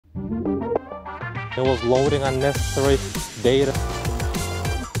It was loading unnecessary data.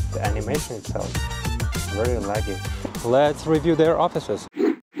 The animation itself, very laggy. Let's review their offices.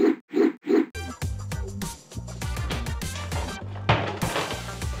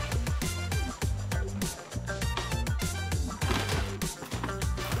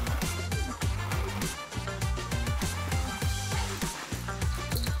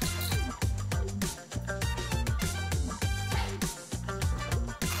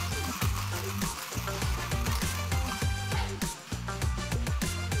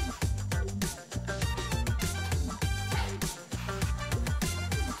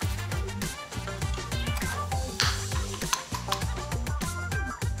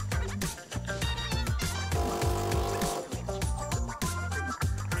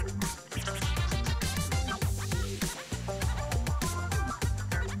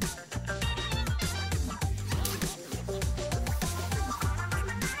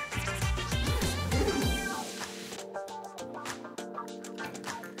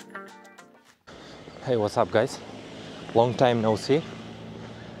 Hey, what's up guys? Long time no see.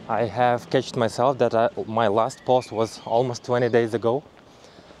 I have catched myself that my last post was almost 20 days ago,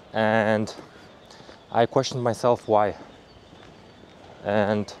 and I questioned myself why.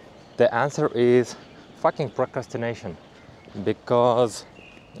 And the answer is fucking procrastination, because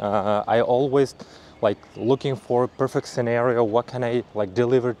I always like looking for a perfect scenario. What can I like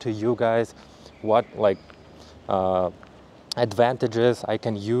deliver to you guys? What like advantages I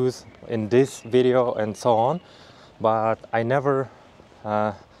can use in this video and so on, but I never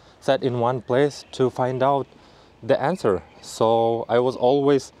sat in one place to find out the answer. So I was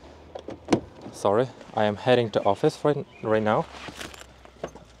always sorry, I am heading to office right now.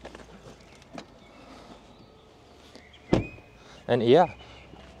 And yeah,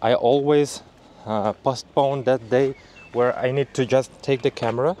 I always postpone that day where I need to just take the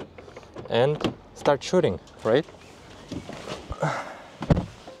camera and start shooting, right?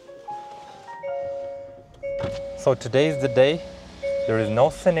 So today is the day. There is no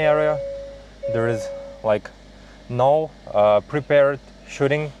scenario, there is like no prepared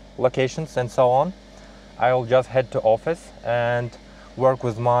shooting locations and so on. I'll just head to office and work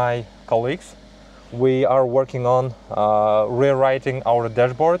with my colleagues. We are working on rewriting our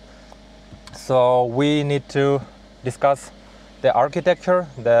dashboard. So we need to discuss the architecture,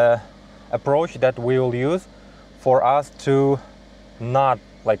 the approach that we will use for us to not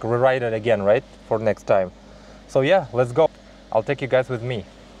like rewrite it again, right, for next time. So yeah, let's go. I'll take you guys with me.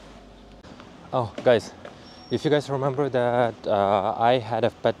 Oh guys, if you guys remember that I had a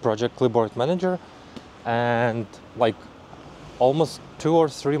pet project, Clipboard Manager, and like almost 2 or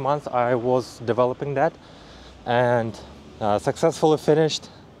 3 months I was developing that, and successfully finished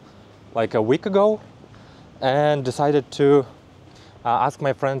like a week ago, and decided to ask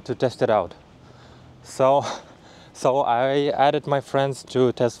my friend to test it out. So I added my friends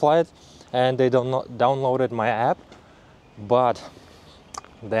to TestFlight, and they downloaded my app, but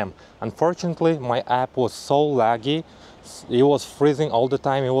damn, unfortunately my app was so laggy. It was freezing all the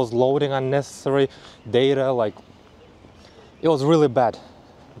time. It was loading unnecessary data. Like, it was really bad.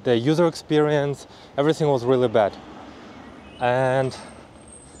 The user experience, everything was really bad. And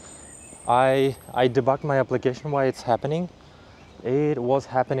I debugged my application why it's happening. It was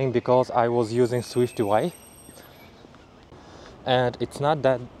happening because I was using SwiftUI, and it's not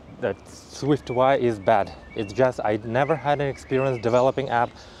that SwiftUI is bad. It's just I never had an experience developing app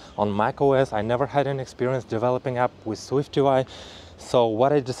on macOS. I never had an experience developing app with SwiftUI. So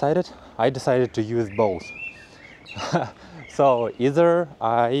what I decided to use both. So either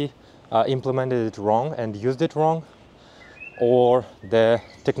I implemented it wrong and used it wrong, or the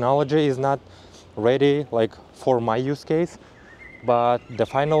technology is not ready like for my use case, but the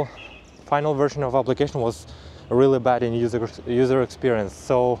final version of application was really bad in user experience.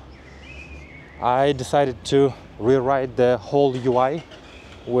 So I decided to rewrite the whole UI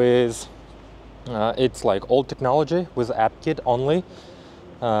with it's like old technology with AppKit only.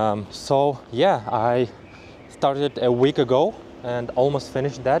 So yeah, I started a week ago and almost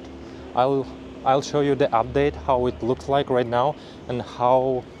finished that. I'll show you the update, how it looks like right now, and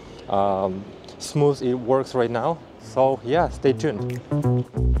how smooth it works right now. So yeah, stay tuned.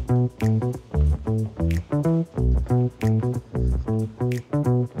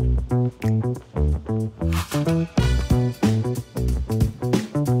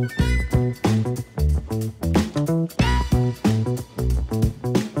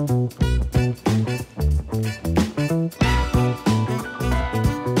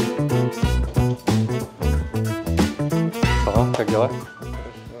 Как дела?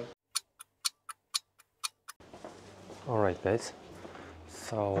 Alright guys,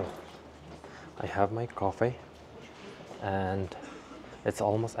 so I have my coffee and it's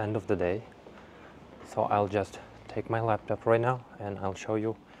almost end of the day, so I'll just take my laptop right now and I'll show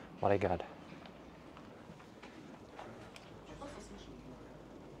you what I got.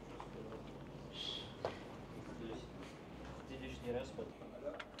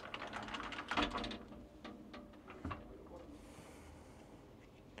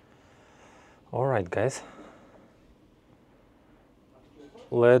 Alright guys,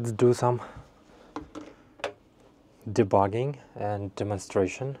 let's do some debugging and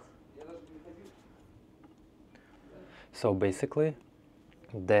demonstration. So basically,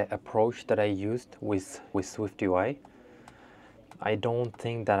 the approach that I used with SwiftUI, I don't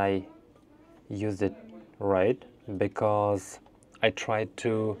think that I used it right, because I tried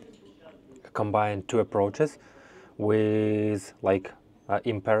to combine two approaches with like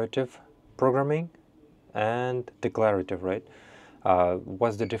imperative programming and declarative, right?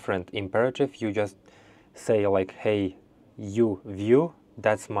 What's the difference? Imperative, you just say like, hey, you view,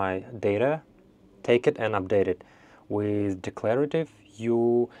 that's my data, take it and update it. With declarative,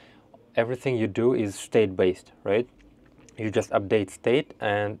 everything you do is state-based, right? You just update state,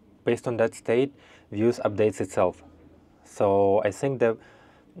 and based on that state, views updates itself. So I think the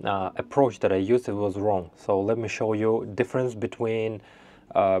approach that I used, it was wrong. So let me show you difference between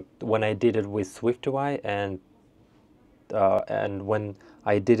when I did it with SwiftUI and when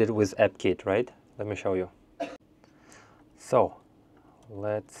I did it with AppKit, right? Let me show you. So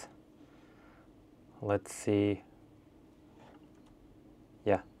let's see.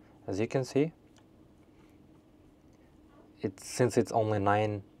 Yeah, as you can see, since it's only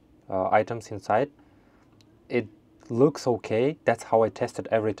 9 items inside, it looks okay. That's how I tested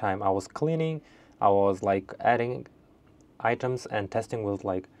every time. I was cleaning, I was like adding items and testing with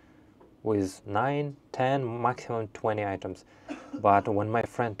 9, 10, maximum 20 items. But when my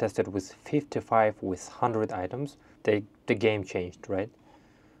friend tested with 55, with 100 items, the game changed, right?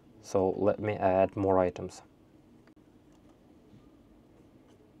 So let me add more items.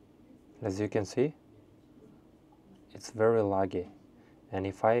 As you can see, it's very laggy. And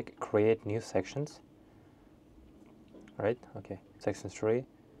if I create new sections, right? Okay, section 3,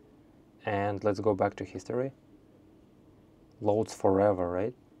 and let's go back to history. Loads forever,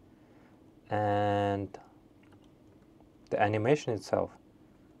 right? And the animation itself,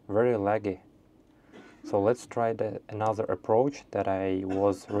 very laggy. So let's try another approach that I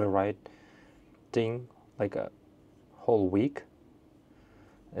was rewriting like a whole week.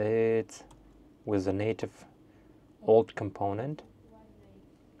 It's with a native old component.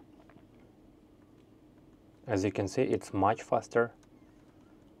 As you can see, it's much faster.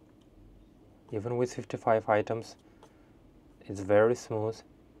 Even with 55 items, it's very smooth.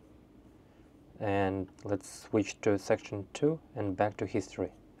 And let's switch to section 2 and back to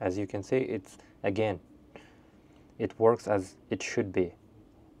history. As you can see, it's again, it works as it should be,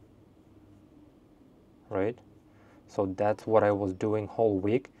 right? So that's what I was doing whole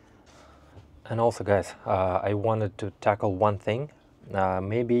week. And also guys, I wanted to tackle one thing.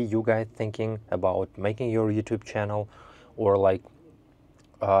 Maybe you guys thinking about making your YouTube channel or like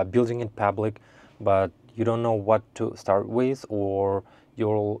building in public, but you don't know what to start with, or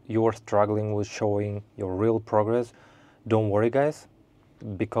you're struggling with showing your real progress. Don't worry guys,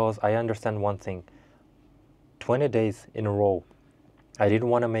 because I understand one thing. 20 days in a row I didn't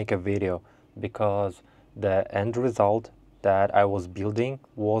want to make a video because the end result that I was building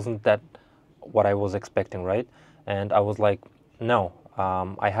wasn't that what I was expecting, right? And I was like, no,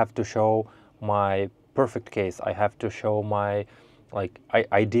 I have to show my perfect case. I have to show my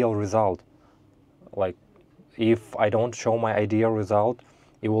ideal result. Like, if I don't show my ideal result,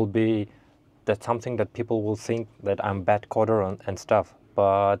 it will be that something that people will think that I'm bad coder and stuff.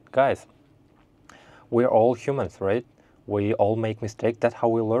 But guys, we're all humans, right? We all make mistakes. That's how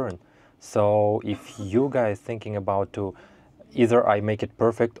we learn. So if you guys thinking about to either I make it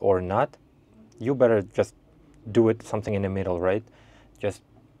perfect or not, you better just do it something in the middle, right? Just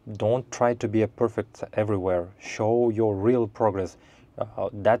don't try to be a perfect everywhere. Show your real progress.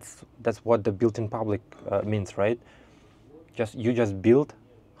 That's what the built-in public means, right? You just build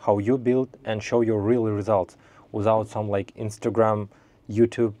how you build and show your real results without some like Instagram,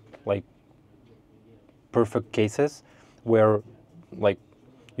 YouTube like perfect cases where like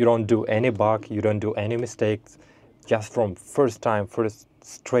you don't do any bug, you don't do any mistakes, just from first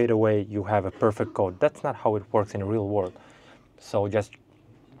straight away you have a perfect code. That's not how it works in the real world. So just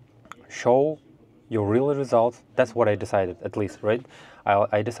show your real results. That's what I decided, at least, right?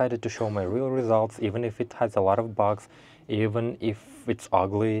 I decided to show my real results, even if it has a lot of bugs, even if it's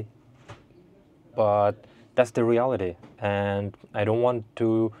ugly, but that's the reality. And I don't want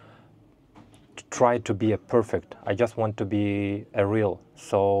to try to be a perfect. I just want to be a real.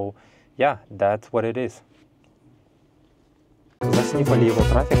 So yeah, that's what it is. Заснипали его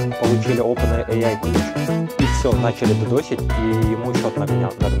трафик, получили OpenAI ключ, и все, начали додосить, и ему счет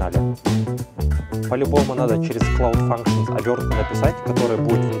нагнали. По-любому надо через Cloud Functions обертку написать, которая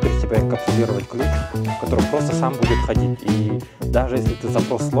будет внутри себя инкапсулировать ключ, который просто сам будет ходить. И даже если ты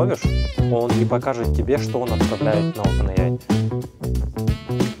запрос словишь, он не покажет тебе, что он отправляет на OpenAI.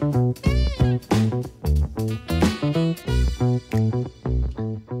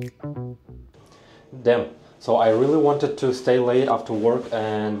 Damn. So I really wanted to stay late after work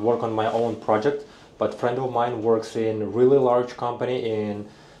and work on my own project, but a friend of mine works in a really large company in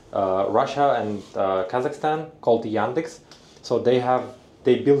Russia and Kazakhstan called Yandex. So they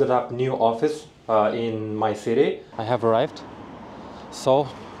built up new office in my city. I have arrived. So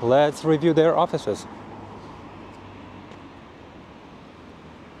let's review their offices.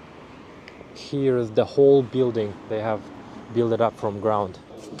 Here is the whole building. They have built it up from ground.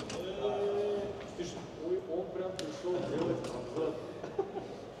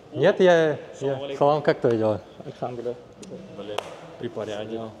 Нет, я салам, как твои дела? Александр, блин, при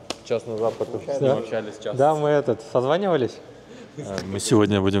порядке. Час назад Мы общались час. Да, мы созванивались. Мы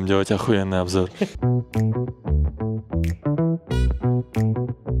сегодня будем делать охуенный обзор.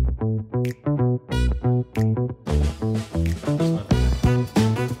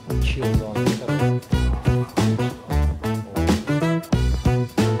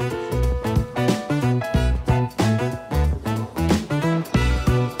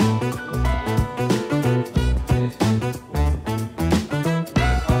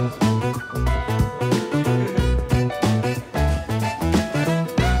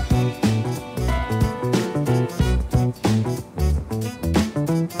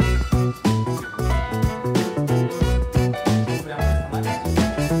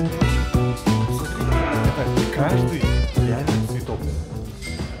 Каждый реально цветок.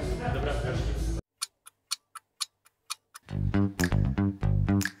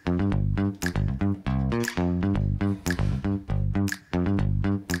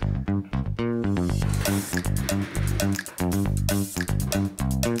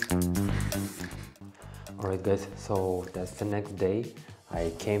 Alright guys, so that's the next day.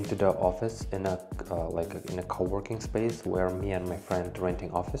 I came to the office in a co-working space where me and my friend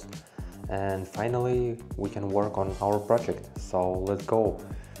renting office, and finally we can work on our project. So let's go.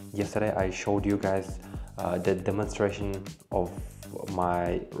 Yesterday I showed you guys the demonstration of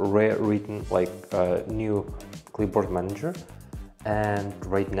my rewritten new clipboard manager, and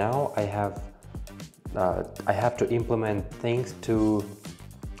right now I have to implement things to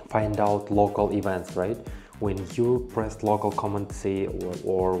find out local events, right? When you press local command C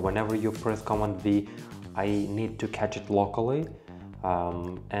or whenever you press command V, I need to catch it locally,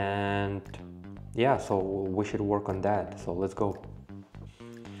 and yeah, so we should work on that. So let's go.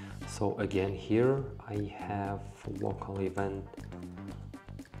 So again, here I have local event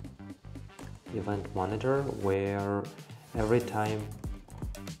monitor, where every time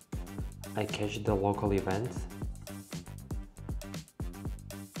I catch the local events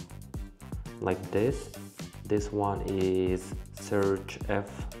like this one is search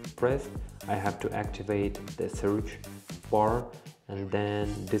F pressed, I have to activate the search bar, and then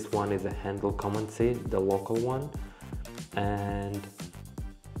this one is a handle command C, the local one, and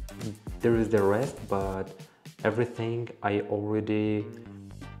there is the rest, but everything I already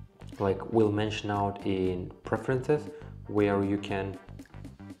will mention out in preferences, where you can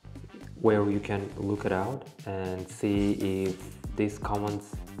look it out and see if these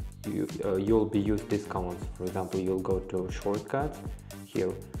commands you'll be used these commands. For example, you'll go to shortcuts,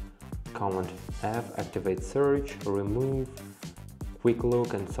 here command F, activate search, remove, quick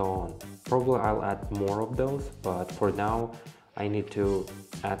look, and so on. Probably I'll add more of those, but for now I need to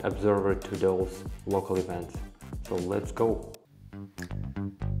add observer to those local events. So let's go.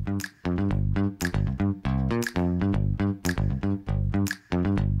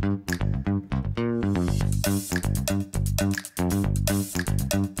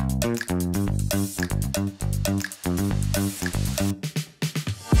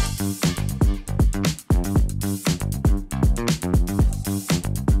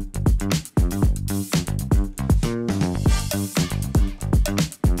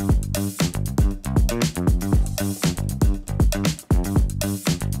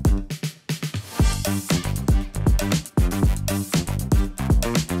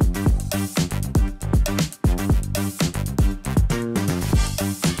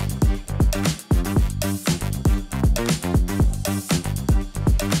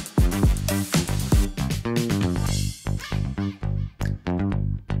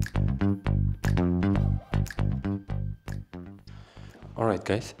 Alright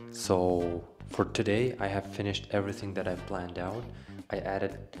guys, so for today I have finished everything that I planned out. I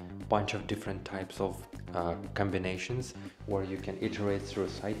added a bunch of different types of combinations where you can iterate through a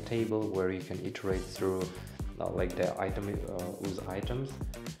site table, where you can iterate through like the item with items.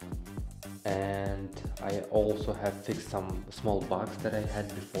 And I also have fixed some small bugs that I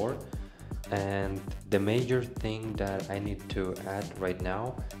had before. And the major thing that I need to add right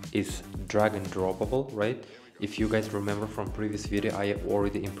now is drag and droppable, right? If you guys remember from previous video, I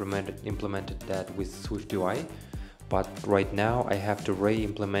already implemented that with SwiftUI, but right now I have to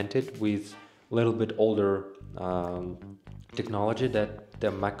re-implement it with a little bit older technology that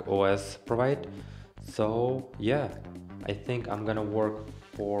the Mac OS provide. So yeah, I think I'm gonna work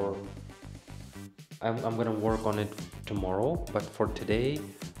on it tomorrow, but for today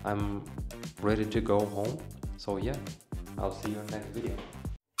I'm ready to go home. So yeah, I'll see you in the next video.